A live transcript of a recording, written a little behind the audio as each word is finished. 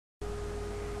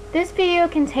This video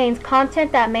contains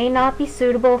content that may not be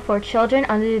suitable for children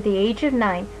under the age of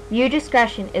 9. Viewer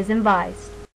discretion is advised.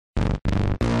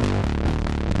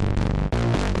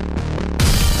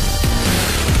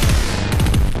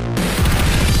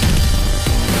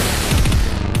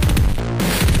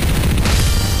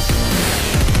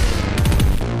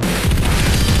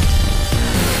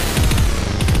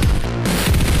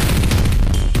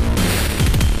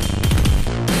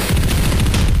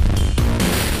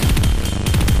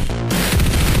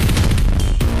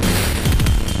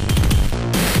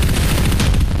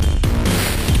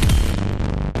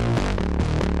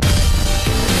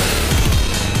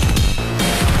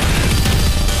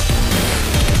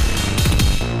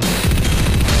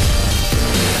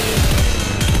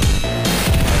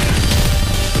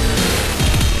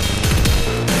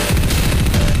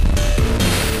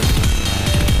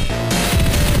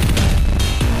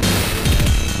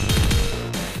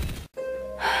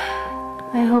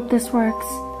 I hope this works.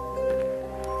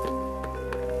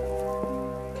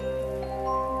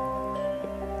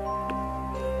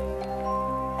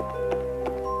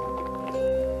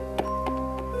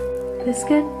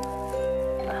 Biscuit?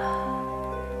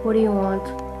 What do you want?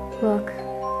 Look,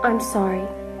 I'm sorry.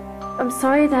 I'm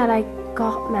sorry that I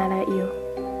got mad at you.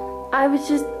 I was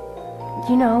just,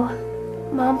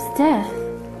 Mom's death.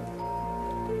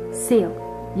 Seal,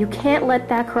 you can't let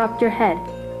that corrupt your head.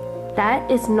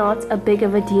 That is not a big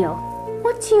of a deal.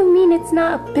 What do you mean it's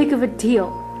not a big of a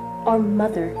deal? Our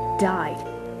mother died.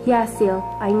 Yeah, Seal,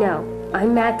 I know.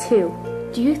 I'm mad too.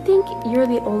 Do you think you're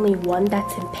the only one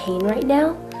that's in pain right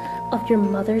now? Of your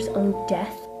mother's own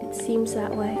death? It seems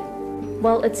that way.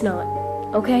 Well, it's not.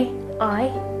 Okay?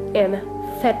 I am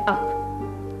fed up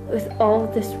with all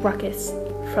this ruckus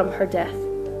from her death.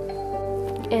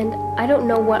 And I don't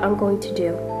know what I'm going to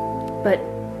do. But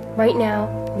right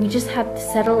now, we just have to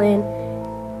settle in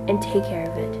and take care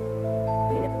of it.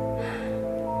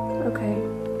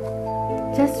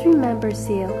 Okay. Just remember,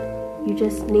 Seal, you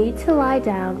just need to lie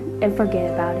down and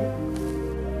forget about it.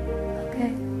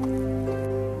 Okay?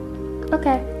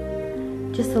 Okay.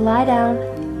 Just lie down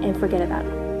and forget about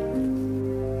it.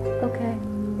 Okay.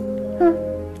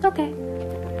 Okay.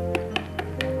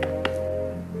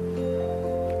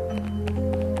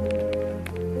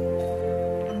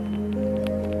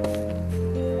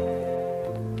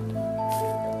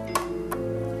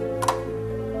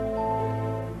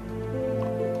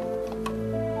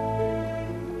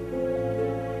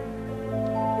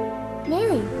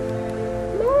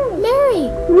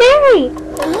 Mary!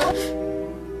 Huh?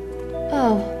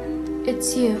 Oh,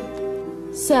 it's you.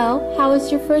 So, how was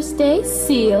your first day,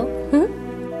 Seal? Huh?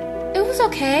 It was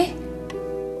okay.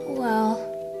 Well...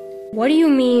 What do you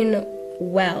mean,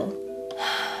 well?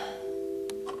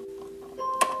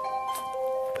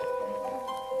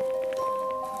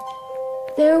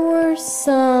 There were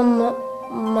some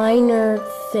minor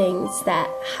things that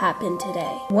happened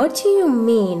today. What do you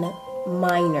mean,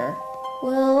 minor?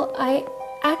 Well, I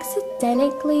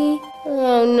accidentally...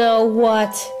 Oh no, what?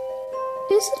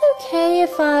 Is it okay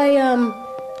if I,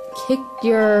 kicked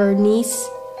your niece?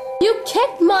 You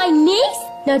kicked my niece?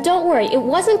 Now don't worry, it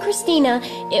wasn't Christina,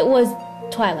 it was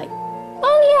Twilight.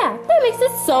 Oh yeah, that makes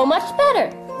it so much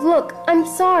better. Look, I'm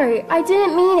sorry, I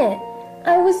didn't mean it.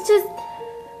 I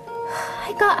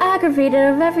got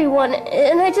aggravated of everyone,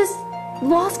 and I just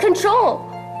lost control.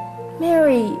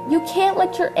 Mary, you can't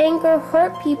let your anger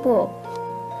hurt people.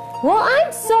 Well,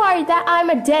 I'm sorry that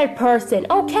I'm a dead person,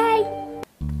 okay?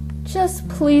 Just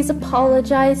please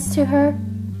apologize to her,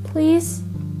 please.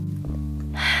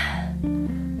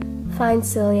 Fine,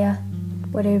 Celia.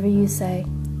 Whatever you say.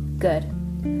 Good.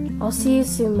 I'll see you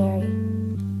soon, Mary.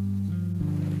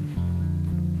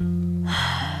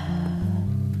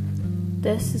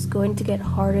 This is going to get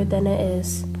harder than it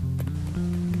is.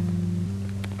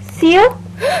 Seal?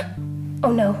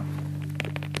 Oh no.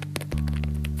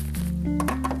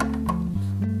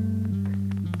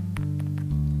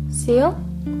 Seal?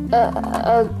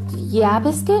 Yeah,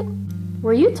 Biscuit?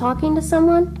 Were you talking to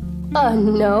someone?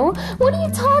 No. What are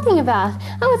you talking about?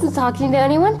 I wasn't talking to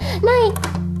anyone. Night.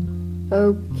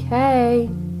 Okay.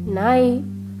 Night.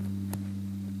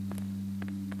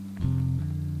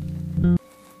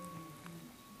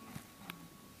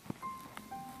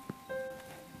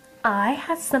 I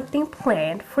have something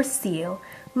planned for Seal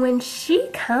when she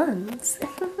comes.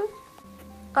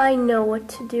 I know what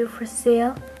to do for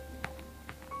Seal.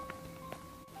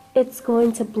 It's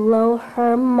going to blow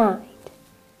her mind.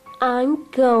 I'm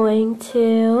going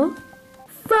to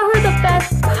throw her the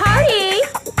best party!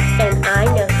 And I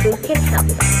know who can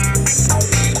help.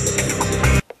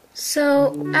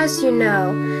 So, as you know,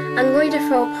 I'm going to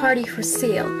throw a party for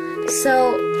Seal.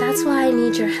 So that's why I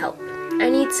need your help. I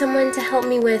need someone to help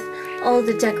me with all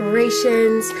the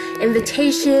decorations,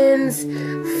 invitations,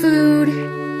 food.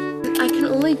 I can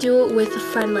only do it with a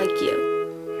friend like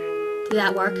you. Did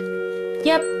that work?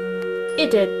 Yep,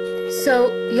 it did. So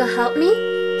you'll help me?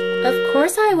 Of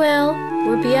course I will.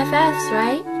 We're BFFs,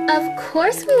 right? Of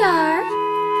course we are.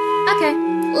 Okay,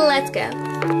 let's go.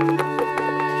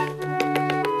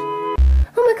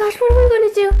 Oh my gosh, what are we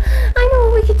gonna do? I know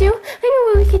what we could do.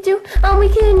 We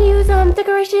can use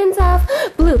decorations of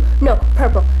blue, no,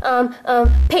 purple,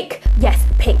 pink, yes,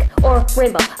 pink, or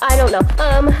rainbow. I don't know.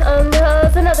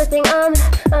 What's another thing?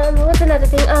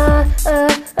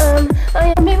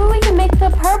 Maybe we can make the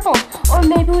purple, or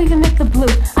maybe we can make the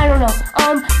blue. I don't know.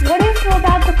 What if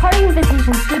about the party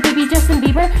invitations? Should they be Justin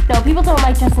Bieber? No, people don't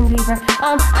like Justin Bieber.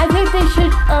 I think they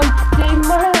should be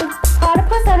more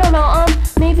platypus. I don't know.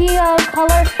 Maybe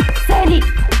color Sandy.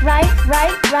 Right.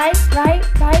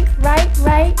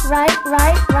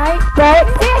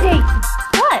 Sandy!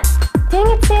 What? Dang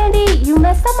it, Sandy, you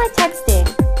messed up my texting.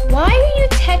 Why are you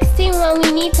texting when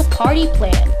we need to party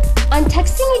plan? I'm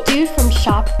texting a dude from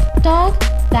Shop Dog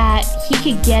that he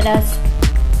could get us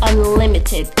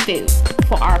unlimited food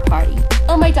for our party.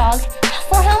 Oh my dog,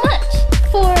 for how much?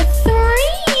 For 3!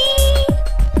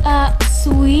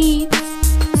 Sweet.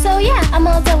 So yeah, I'm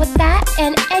all done with that,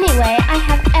 and anyway, I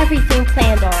have everything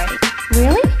planned already.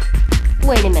 Really?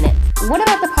 Wait a minute, what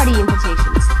about the party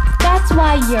invitations? That's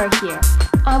why you're here.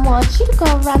 I want you to go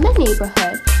around the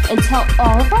neighborhood and tell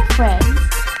all of our friends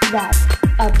that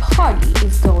a party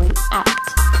is going out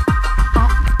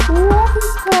at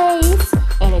Wolfie's place,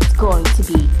 and it's going to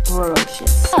be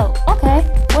ferocious. Oh, okay.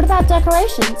 What about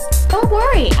decorations? Don't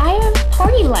worry, I have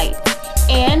party lights,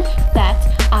 and that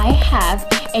I have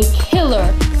a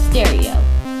killer stereo.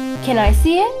 Can I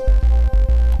see it?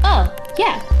 Oh,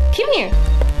 yeah. Come here.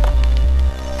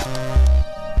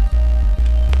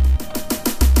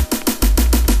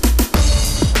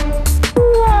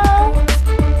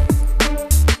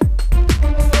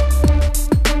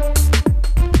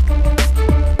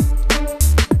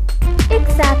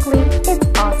 Exactly. It's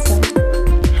awesome.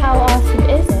 How awesome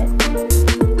is it?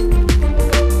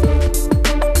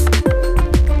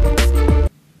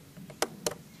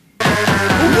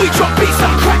 We drop beats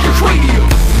on Cracker Radio.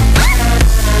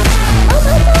 Oh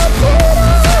my god,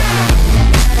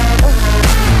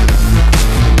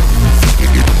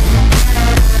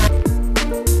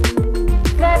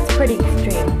 that's pretty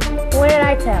extreme. What did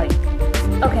I tell you?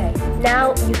 Okay,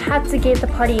 now you have to get the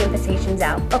party invitations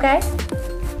out, okay?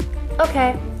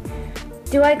 Okay.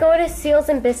 Do I go to Seals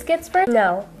and Biscuits first?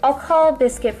 No, I'll call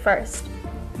Biscuit first.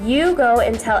 You go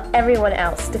and tell everyone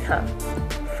else to come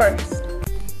first.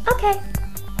 Okay.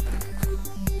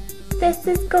 This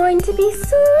is going to be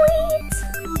sweet.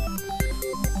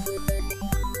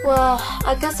 Well,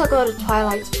 I guess I'll go to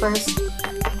Twilight's first.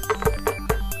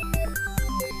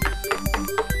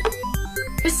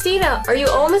 Christina, are you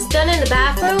almost done in the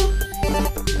bathroom?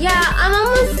 Yeah, I'm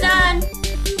almost done.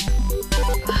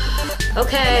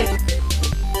 Okay,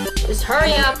 just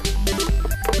hurry up.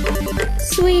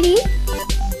 Sweetie,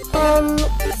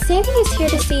 Sandy is here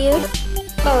to see you.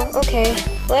 Oh, okay.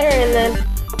 Let her in then.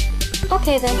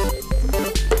 Okay then.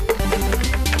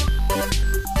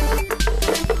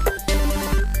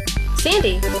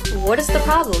 Sandy, what is the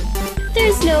problem?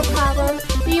 There's no problem.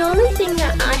 The only thing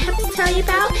that I have to tell you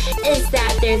about is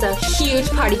that there's a huge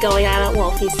party going on at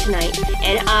Wolfie's tonight,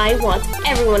 and I want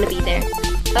everyone to be there.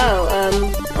 Oh,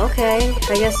 okay.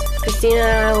 I guess Christina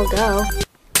and I will go.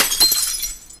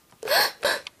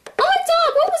 Oh my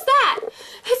dog, what was that?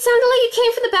 It sounded like it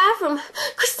came from the bathroom.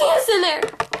 Christina's in there.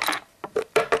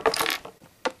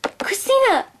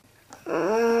 Christina!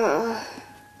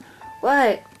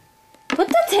 What? What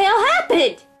the hell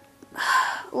happened?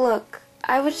 Look,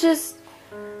 I was just,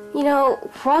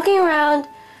 walking around,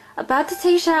 about to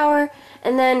take a shower,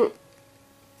 and then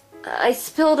I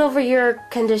spilled over your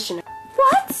conditioner.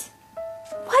 What?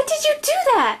 Why did you do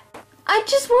that? I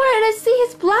just wanted to see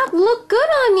his black look good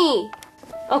on me.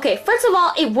 Okay, first of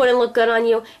all, it wouldn't look good on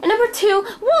you. And number two,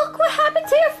 look what happened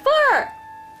to your fur.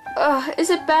 Is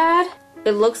it bad?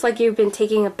 It looks like you've been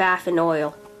taking a bath in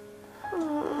oil.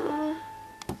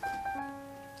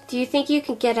 Do you think you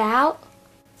can get out?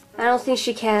 I don't think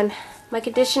she can. My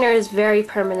conditioner is very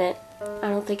permanent. I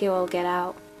don't think it will get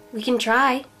out. We can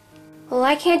try. Well,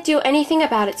 I can't do anything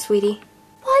about it, sweetie.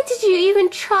 Why did you even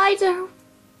try to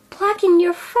blacken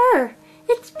your fur?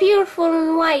 It's beautiful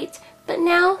and white, but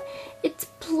now it's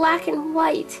black and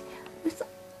white. It's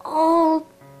all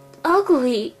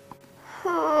ugly.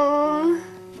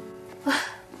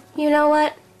 You know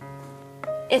what?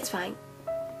 It's fine.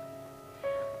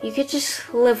 You could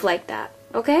just live like that,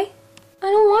 okay? I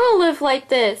don't want to live like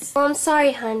this. Well, I'm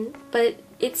sorry, hun, but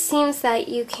it seems that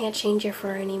you can't change your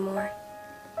fur anymore.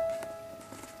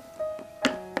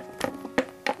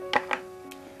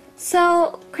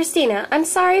 So, Christina, I'm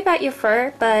sorry about your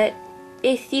fur, but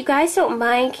if you guys don't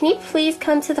mind, can you please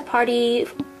come to the party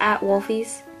at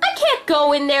Wolfie's? I can't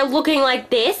go in there looking like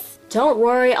this. Don't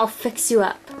worry, I'll fix you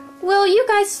up. Will you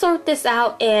guys sort this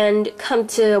out and come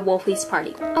to Wolfie's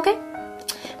party, okay?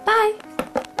 Bye.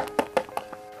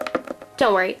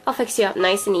 Don't worry, I'll fix you up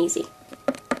nice and easy.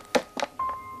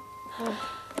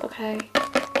 Okay.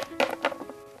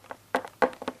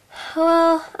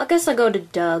 Well, I guess I'll go to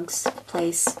Doug's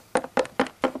place.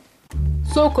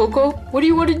 So, Coco, what do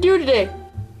you want to do today?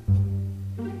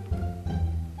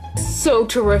 So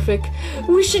terrific.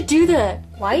 We should do that.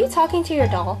 Why are you talking to your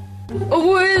doll?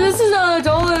 Oh, wait, this is not a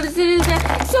doll. This is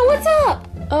that. So what's up?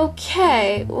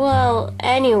 Okay, well,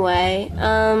 anyway,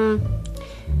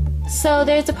 so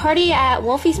there's a party at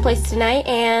Wolfie's place tonight,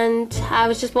 and I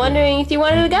was just wondering if you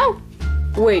wanted to go.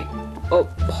 Wait, a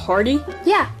party?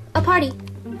 Yeah, a party.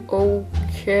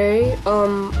 Okay,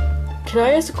 can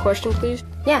I ask a question, please?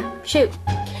 Yeah, shoot.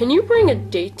 Can you bring a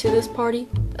date to this party?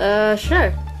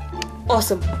 Sure.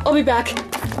 Awesome. I'll be back.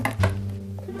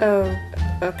 Oh,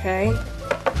 okay.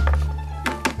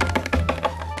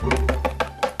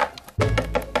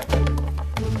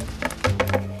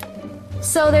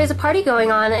 So there's a party going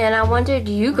on, and I wondered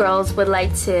you girls would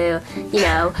like to, you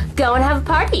know, go and have a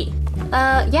party.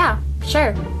 Yeah,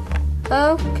 sure.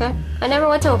 Okay. I never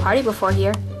went to a party before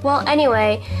here. Well,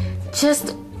 anyway,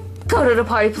 just go to the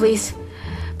party, please.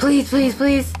 Please, please,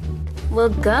 please. We'll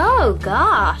go,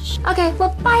 gosh. Okay,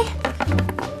 well, bye.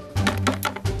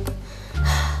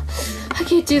 I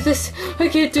can't do this. I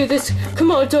can't do this.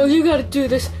 Come on, Doug, you gotta do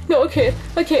this. No, I can't.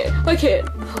 I can't. I can't.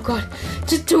 Oh, God.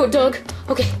 Just do it, Doug.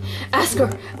 Okay, ask her.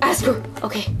 Ask her.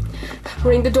 Okay.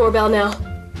 Ring the doorbell now.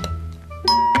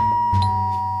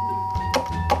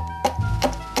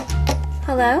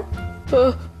 Hello?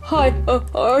 Hi.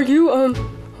 Are you,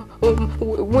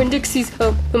 Winn-Dixie's,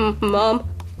 mom?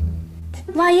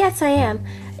 Why, yes, I am.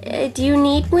 Do you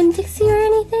need Winn-Dixie or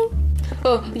anything?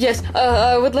 Oh, yes.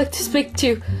 I would like to speak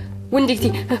to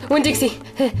Winn-Dixie. Winn-Dixie.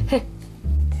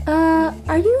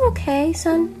 Are you okay,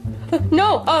 son?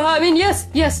 No, I mean, yes.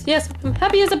 I'm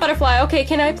happy as a butterfly. Okay,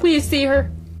 can I please see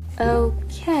her?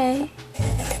 Okay.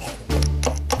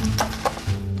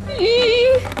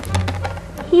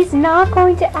 He's not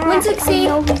going to ask. Winn-Dixie! I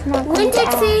know he's not going to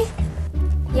Winn-Dixie! ask.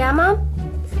 Yeah, Mom?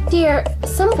 Dear,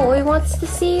 some boy wants to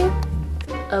see you.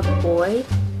 A boy?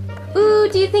 Ooh,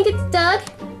 do you think it's Doug?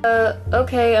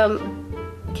 Okay,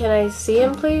 can I see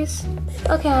him, please?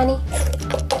 Okay, honey.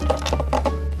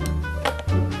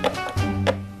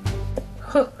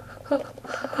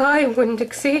 Hi,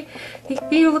 Winn-Dixie.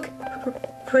 You look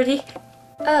pretty.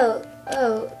 Oh,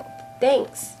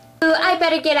 thanks. Ooh, I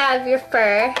better get out of your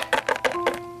fur.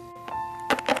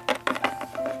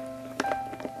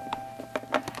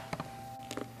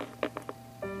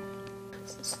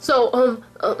 So,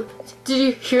 did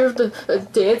you hear of the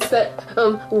dance that,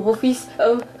 Wolfies,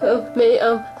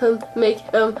 make,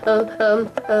 oh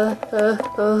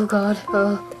God,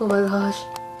 oh my gosh.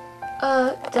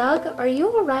 Doug, are you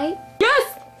alright?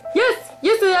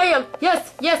 Yes, I am.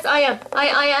 Yes, I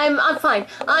am. I'm fine.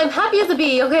 I'm happy as a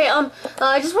bee. Okay.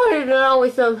 I just wanted to know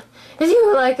if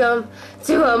you like go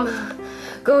to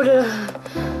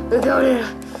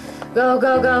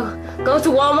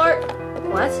Walmart.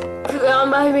 What?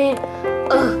 I mean,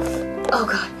 oh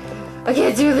God, I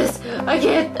can't do this. I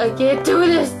can't do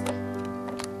this.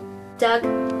 Doug,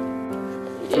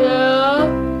 Yeah.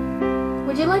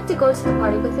 would you like to go to the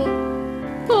party with me?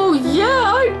 Oh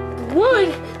yeah, I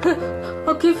would.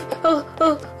 I'll give.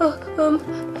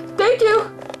 Thank you.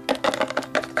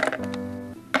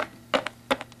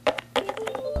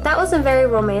 That wasn't very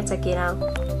romantic, you know.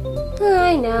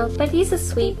 I know, but he's a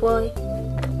sweet boy.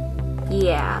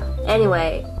 Yeah.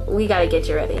 Anyway, we gotta get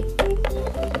you ready.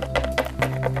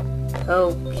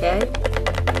 Okay.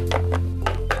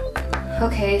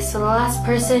 Okay, so the last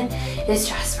person is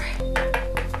Jasper.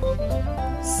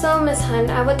 So, Miss Hunt,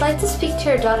 I would like to speak to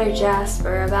your daughter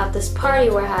Jasper about this party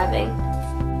we're having.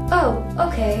 Oh,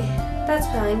 okay. That's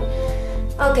fine.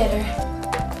 I'll get her.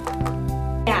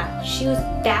 Yeah, she was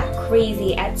that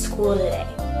crazy at school today.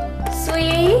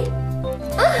 Sweetie?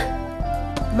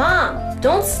 Mom,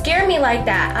 don't scare me like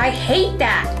that. I hate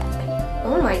that.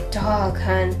 Oh, my dog,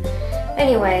 hun.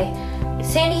 Anyway,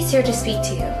 Sandy's here to speak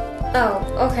to you. Oh,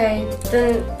 okay.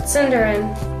 Then send her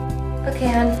in. Okay,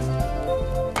 hun.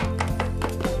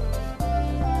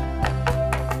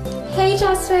 Hey,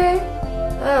 Jasper.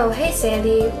 Oh, hey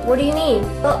Sandy, what do you need?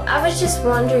 Well, I was just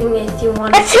wondering if you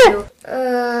wanted to...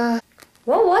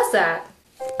 What was that?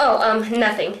 Oh,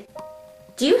 nothing.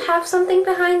 Do you have something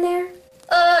behind there?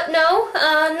 No,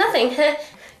 nothing.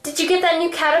 Did you get that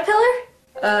new caterpillar?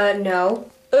 No.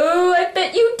 Oh, I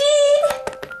bet you did!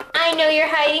 I know you're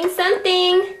hiding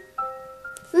something.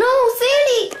 No,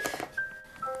 Sandy!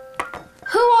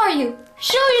 Who are you?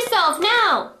 Show yourself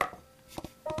now!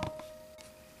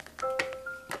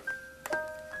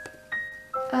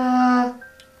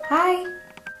 Hi.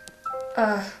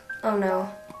 Oh no.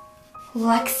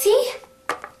 Lexi?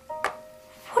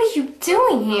 What are you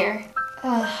doing here?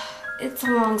 It's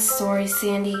a long story,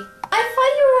 Sandy. I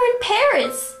thought you were in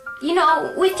Paris. You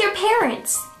know, with your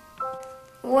parents.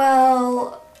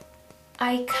 Well,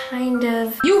 I kind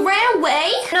of... You ran away?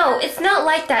 No, it's not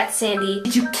like that, Sandy.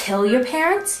 Did you kill your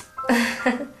parents?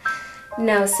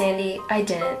 No, Sandy, I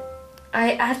didn't.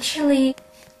 I actually...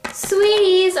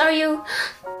 Sweeties, are you...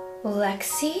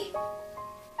 Lexi?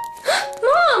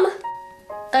 Mom!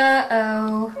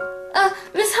 Uh-oh.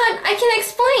 Miss Hunt, I can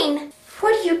explain.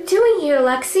 What are you doing here,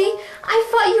 Lexi? I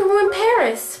thought you were in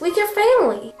Paris with your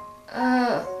family.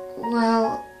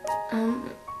 Well,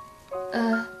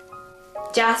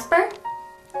 Jasper?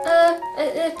 uh,